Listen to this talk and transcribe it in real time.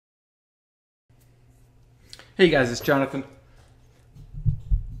Hey guys, it's Jonathan.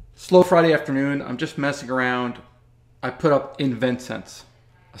 Slow Friday afternoon. I'm just messing around. I put up INVN,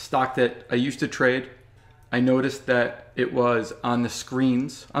 a stock that I used to trade. I noticed that it was on the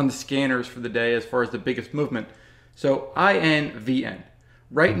screens, on the scanners for the day as far as the biggest movement. So INVN.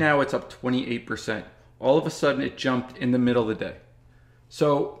 Right now it's up 28%. All of a sudden it jumped in the middle of the day.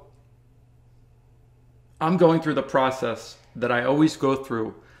 So I'm going through the process that I always go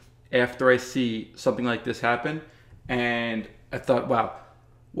through after I see something like this happen. And I thought, wow,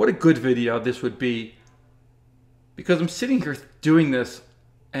 what a good video this would be, because I'm sitting here doing this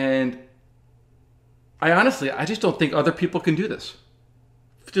and I just don't think other people can do this.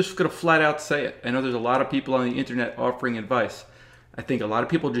 Just gonna flat out say it. I know there's a lot of people on the internet offering advice. I think a lot of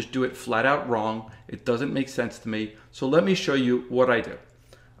people just do it flat out wrong. It doesn't make sense to me. So let me show you what I do.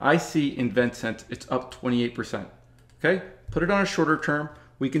 I see INVN, it's up 28%. Okay, put it on a shorter term.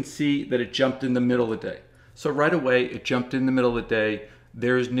 We can see that it jumped in the middle of the day. So right away, it jumped in the middle of the day.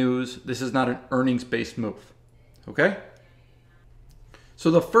 There's news. This is not an earnings-based move. Okay?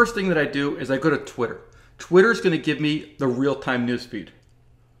 So the first thing that I do is I go to Twitter. Twitter is going to give me the real-time news feed.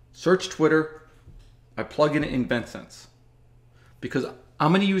 Search Twitter. I plug in INVN, because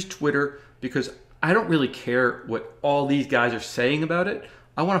I'm going to use Twitter because I don't really care what all these guys are saying about it.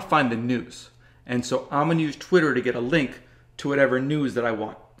 I want to find the news. And so I'm going to use Twitter to get a link to whatever news that I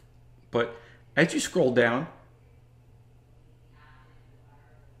want. But as you scroll down,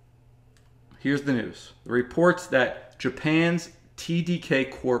 here's the news. The reports that Japan's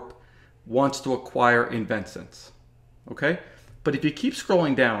TDK Corp wants to acquire INVN. Okay? But if you keep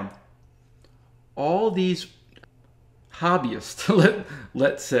scrolling down, all these hobbyists,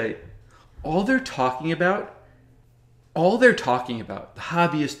 let's say, all they're talking about, the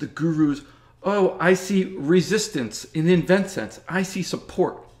hobbyists, the gurus, oh, I see resistance in INVN. I see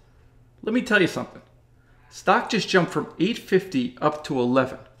support. Let me tell you something. Stock just jumped from 850 up to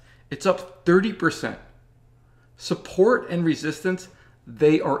 11. It's up 30%. Support and resistance,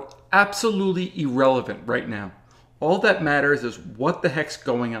 they are absolutely irrelevant right now. All that matters is what the heck's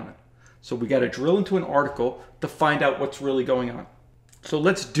going on. So we got to drill into an article to find out what's really going on. So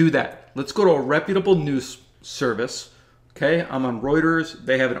let's do that. Let's go to a reputable news service. Okay, I'm on Reuters.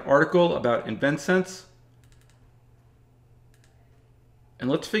 They have an article about INVN. And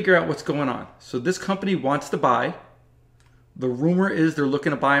let's figure out what's going on. So this company wants to buy. The rumor is they're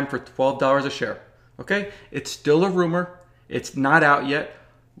looking to buy them for $12 a share. Okay, it's still a rumor. It's not out yet.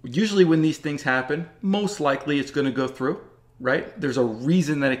 Usually when these things happen, most likely it's going to go through, right? There's a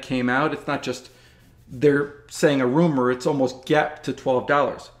reason that it came out. It's not just they're saying a rumor. It's almost gapped to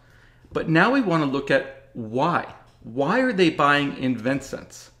 $12. But now we want to look at why. Why are they buying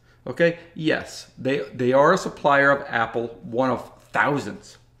INVN? Okay, yes, they are a supplier of Apple, one of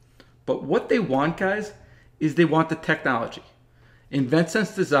thousands. But what they want, guys, is they want the technology.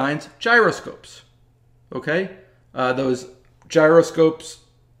 INVN designs gyroscopes. Okay, those gyroscopes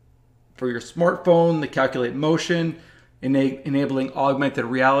for your smartphone, they calculate motion, enabling augmented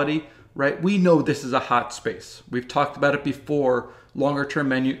reality, right? We know this is a hot space. We've talked about it before, longer term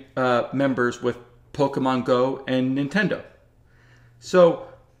members with Pokemon Go and Nintendo. So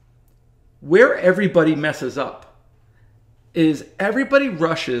where everybody messes up is everybody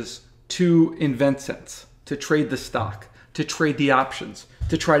rushes to INVN, to trade the stock, to trade the options,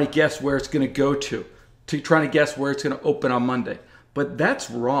 to try to guess where it's going to go to try to guess where it's going to open on Monday. But that's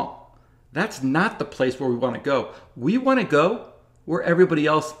wrong. That's not the place where we want to go. We want to go where everybody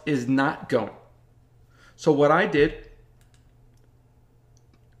else is not going. So what I did,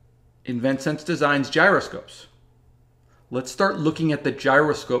 INVN designs gyroscopes. Let's start looking at the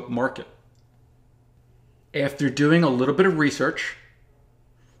gyroscope market. After doing a little bit of research,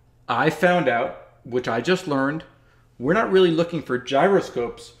 I found out, which I just learned, we're not really looking for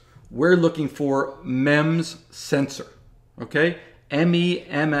gyroscopes. We're looking for MEMS sensor. Okay?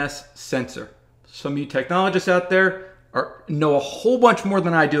 MEMS sensor. Some of you technologists out there know a whole bunch more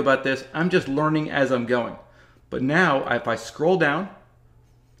than I do about this. I'm just learning as I'm going. But now, if I scroll down,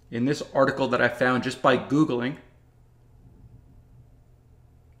 in this article that I found just by Googling,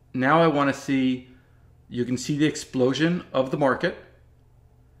 now I want to see, you can see the explosion of the market.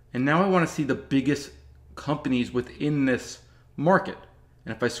 And now I want to see the biggest companies within this market.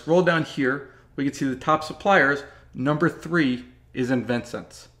 And if I scroll down here, we can see the top suppliers. Number 3 is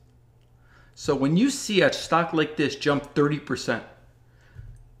INVN. So when you see a stock like this jump 30%,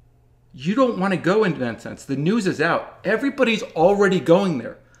 you don't want to go INVN. The news is out. Everybody's already going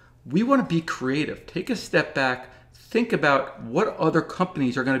there. We want to be creative. Take a step back. Think about what other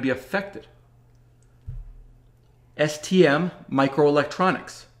companies are going to be affected. STM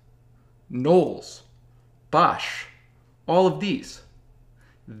Microelectronics, Knowles, Bosch, all of these.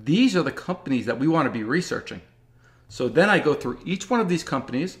 These are the companies that we want to be researching. So then I go through each one of these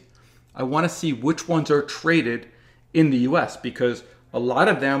companies. I want to see which ones are traded in the US, because a lot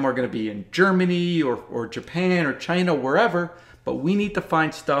of them are going to be in Germany or Japan or China, wherever, but we need to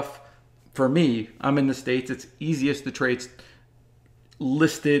find stuff. For me, I'm in the States, it's easiest to trade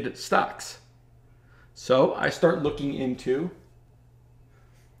listed stocks. So I start looking into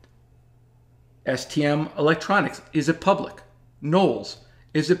STM Electronics. Is it public? Knowles.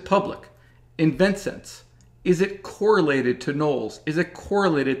 Is it public? INVN. Is it correlated to Knowles? Is it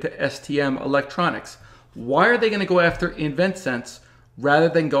correlated to STM Electronics? Why are they going to go after INVN rather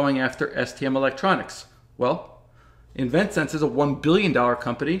than going after STM Electronics? Well, INVN is a $1 billion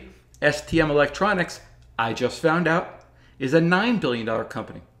company. STM Electronics, I just found out, is a $9 billion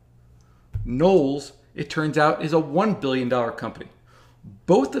company. Knowles, it turns out, is a $1 billion company.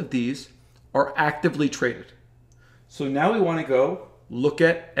 Both of these are actively traded. So now we want to go look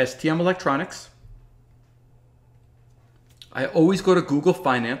at STM Electronics. I always go to Google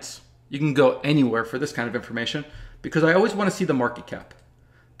Finance. You can go anywhere for this kind of information because I always want to see the market cap.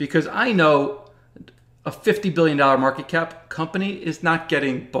 Because I know a $50 billion market cap company is not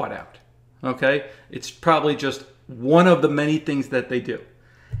getting bought out. Okay? It's probably just one of the many things that they do.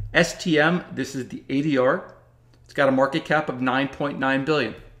 STM, this is the ADR. It's got a market cap of 9.9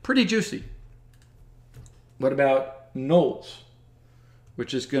 billion. Pretty juicy. What about Knowles,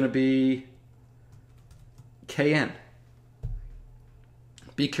 which is going to be KN?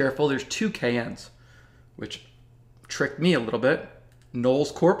 Be careful, there's two KNs, which tricked me a little bit.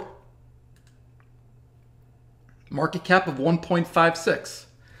 Knowles Corp, market cap of 1.56.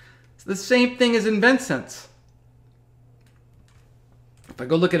 It's the same thing as INVN. If I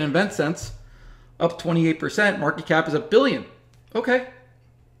go look at INVN, up 28%, market cap is $1 billion. Okay.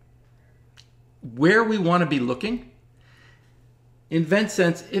 Where we want to be looking,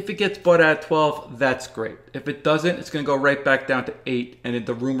 INVN, if it gets bought at 12, that's great. If it doesn't, it's going to go right back down to 8, and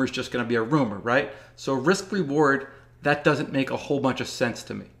the rumor is just going to be a rumor, right? So risk reward, that doesn't make a whole bunch of sense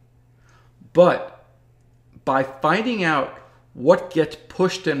to me. But by finding out what gets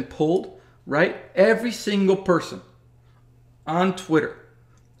pushed and pulled, right? Every single person on Twitter,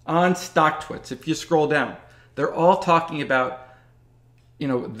 on StockTwits, if you scroll down, they're all talking about,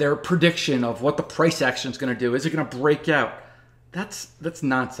 their prediction of what the price action is going to do. Is it going to break out? That's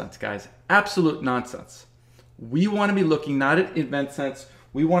nonsense, guys. Absolute nonsense. We want to be looking not at INVN.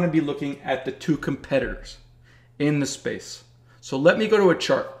 We want to be looking at the two competitors in the space. So let me go to a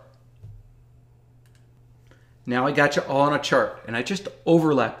chart. Now I got you all on a chart, and I just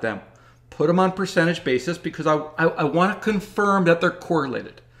overlap them. Put them on percentage basis because I want to confirm that they're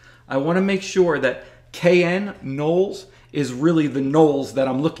correlated. I want to make sure that KN, Knowles, is really the Knowles that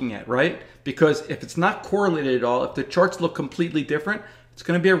I'm looking at, right? Because if it's not correlated at all, if the charts look completely different, it's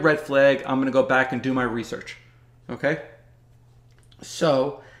going to be a red flag. I'm going to go back and do my research, okay?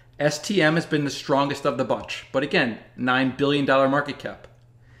 So STM has been the strongest of the bunch. But again, $9 billion market cap.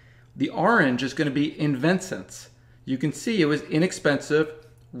 The orange is going to be INVN. You can see it was inexpensive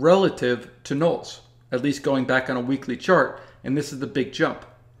relative to Knowles, at least going back on a weekly chart, and this is the big jump.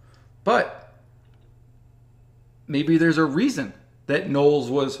 But maybe there's a reason that Knowles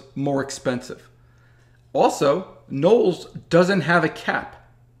was more expensive. Also, Knowles doesn't have a cap,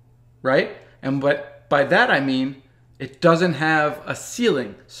 right? And by that I mean it doesn't have a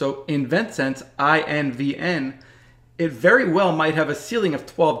ceiling. So INVN, INVN, it very well might have a ceiling of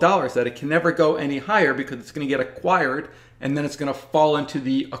 $12 that it can never go any higher because it's going to get acquired and then it's going to fall into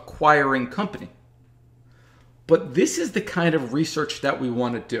the acquiring company. But this is the kind of research that we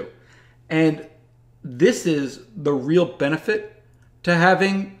want to do. And this is the real benefit to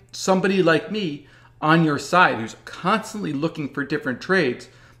having somebody like me on your side who's constantly looking for different trades,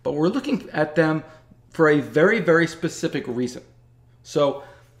 but we're looking at them for a very, very specific reason. So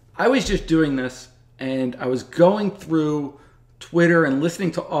I was just doing this and I was going through Twitter and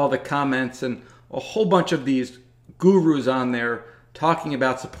listening to all the comments and a whole bunch of these gurus on there talking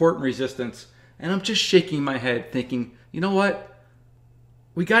about support and resistance. And I'm just shaking my head thinking, you know what?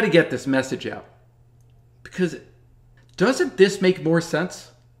 We got to get this message out. Because doesn't this make more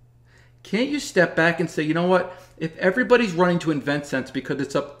sense? Can't you step back and say, you know what? If everybody's running to INVN because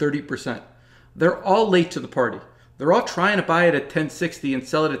it's up 30%, they're all late to the party. They're all trying to buy it at 1060 and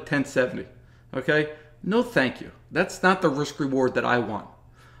sell it at 1070. Okay? No, thank you. That's not the risk reward that I want.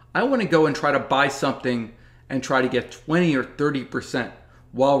 I want to go and try to buy something and try to get 20 or 30%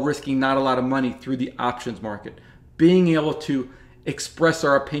 while risking not a lot of money through the options market. Being able to express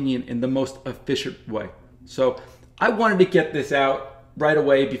our opinion in the most efficient way. So I wanted to get this out right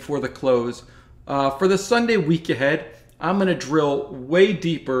away before the close. For the Sunday week ahead, I'm going to drill way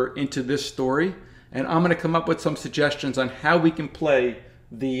deeper into this story, and I'm going to come up with some suggestions on how we can play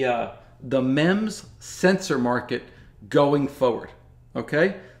the MEMS sensor market going forward.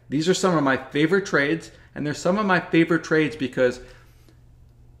 Okay? These are some of my favorite trades, and they're some of my favorite trades because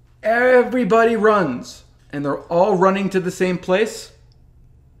everybody runs, and they're all running to the same place,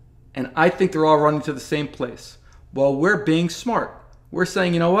 and I think they're all running to the same place. Well, we're being smart. We're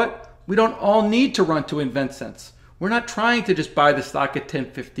saying, you know what? We don't all need to run to INVN. We're not trying to just buy the stock at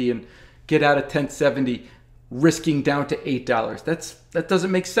 $10.50 and get out at $10.70, risking down to $8. That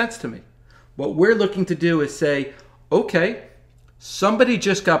doesn't make sense to me. What we're looking to do is say, okay, somebody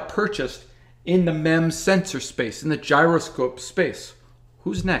just got purchased in the MEMS sensor space, in the gyroscope space.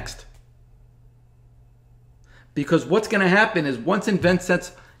 Who's next? Because what's going to happen is once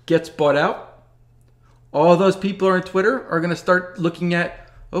INVN gets bought out, all those people on Twitter are going to start looking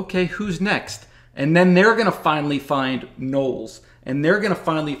at, okay, who's next? And then they're going to finally find Knowles, and they're going to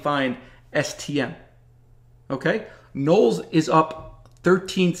finally find STM. Okay? Knowles is up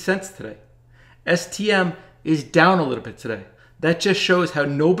 13 cents today. STM is down a little bit today. That just shows how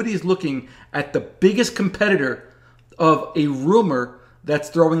nobody's looking at the biggest competitor of a rumor that's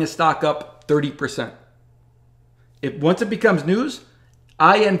throwing a stock up 30%. Once it becomes news,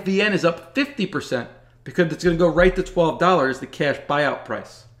 INVN is up 50% because it's going to go right to $12, the cash buyout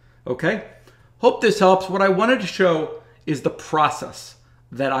price. Okay? Hope this helps. What I wanted to show is the process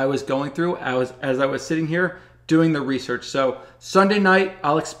that I was going through as I was sitting here doing the research. So Sunday night,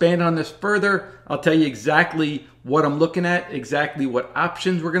 I'll expand on this further. I'll tell you exactly what I'm looking at, exactly what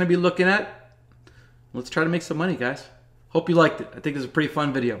options we're going to be looking at. Let's try to make some money, guys. Hope you liked it. I think it was a pretty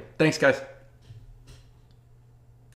fun video. Thanks, guys.